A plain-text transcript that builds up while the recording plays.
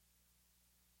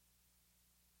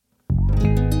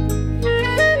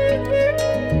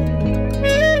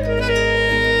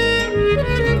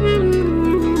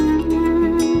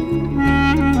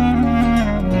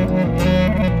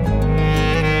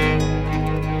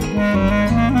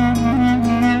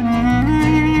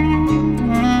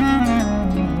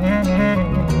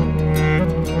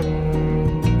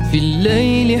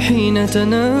حين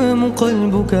تنام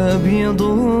قلبك أبيض،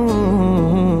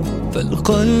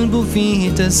 فالقلب فيه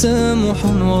تسامح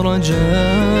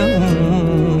ورجاء،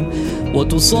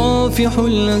 وتصافح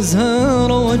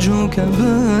الأزهار وجهك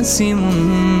باسم،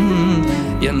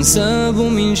 ينساب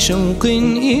من شوق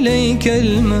إليك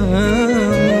الماء.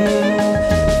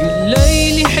 في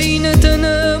الليل حين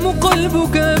تنام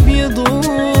قلبك أبيض،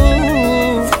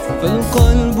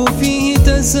 فالقلب فيه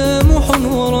تسامح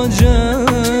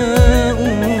ورجاء،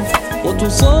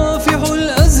 وتصافح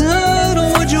الأزهار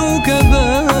وجهك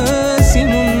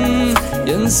باسم،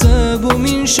 ينساب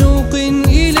من شوق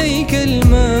إليك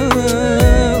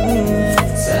الماء.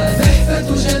 سامح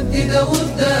فتجدد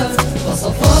ودا،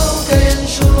 فصفاؤك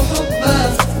ينشر حبا،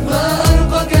 ما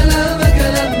أرقى كلامك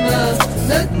لما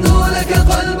ندنو لك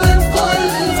قلبا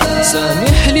قلبا.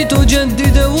 سامح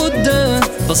لتجدد ودا،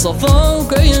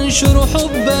 فصفاؤك ينشر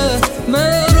حبا، ما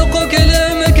أرقى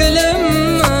كلامك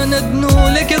لما ندنو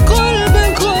لك قلبا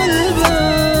قلبا.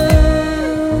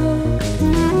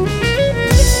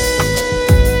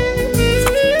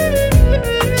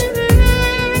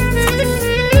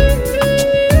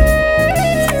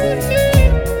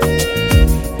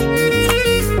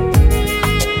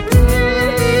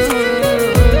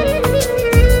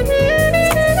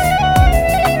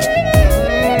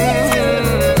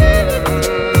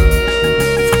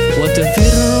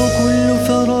 وتفر كل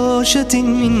فراشة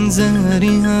من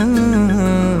زهرها،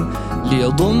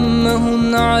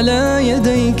 ليضمهن على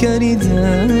يديك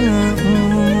رداء،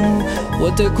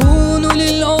 وتكون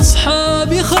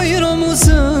للأصحاب خير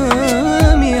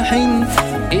مسامح،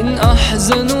 إن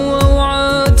أحزنوا أو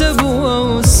عاتبوا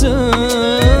أو ساءوا.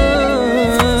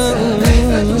 سامح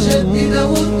فتجدد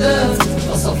ودا،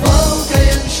 فصفاؤك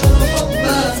ينشر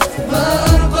حبا، ما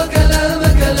أرقى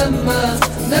كلامك لما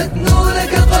ندنو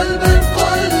لك قلبا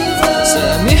قلبا.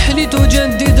 سامح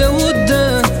لتجدد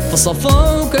ودا،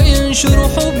 فصفاؤك ينشر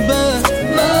حبا،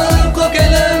 ما أرقى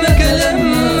كلامك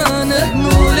لما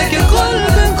ندنو لك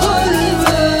قلبا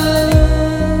قلبا.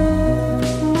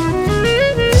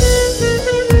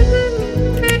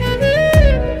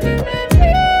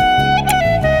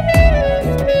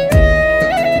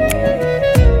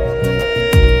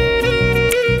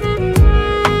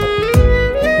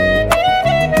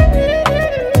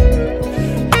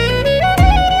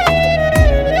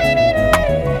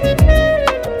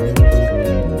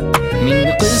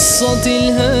 قصة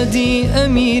الهادي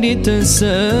أمير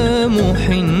تسامح،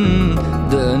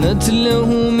 دانت له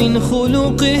من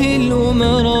خلقه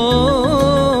الأمراء،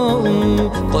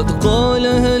 قد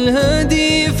قالها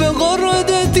الهادي فغار